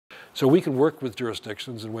So we can work with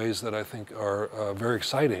jurisdictions in ways that I think are very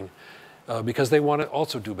exciting because they want to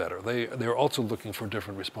also do better. They're also looking for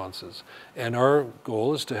different responses. And our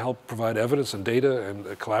goal is to help provide evidence and data and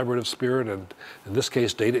a collaborative spirit, and in this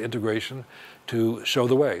case, data integration, to show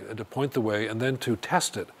the way and to point the way and then to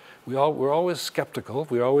test it. We're always skeptical.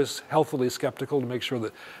 We're always healthily skeptical to make sure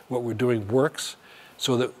that what we're doing works,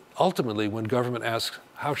 so that ultimately when government asks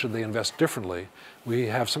how should they invest differently, we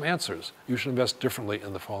have some answers. You should invest differently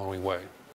in the following way.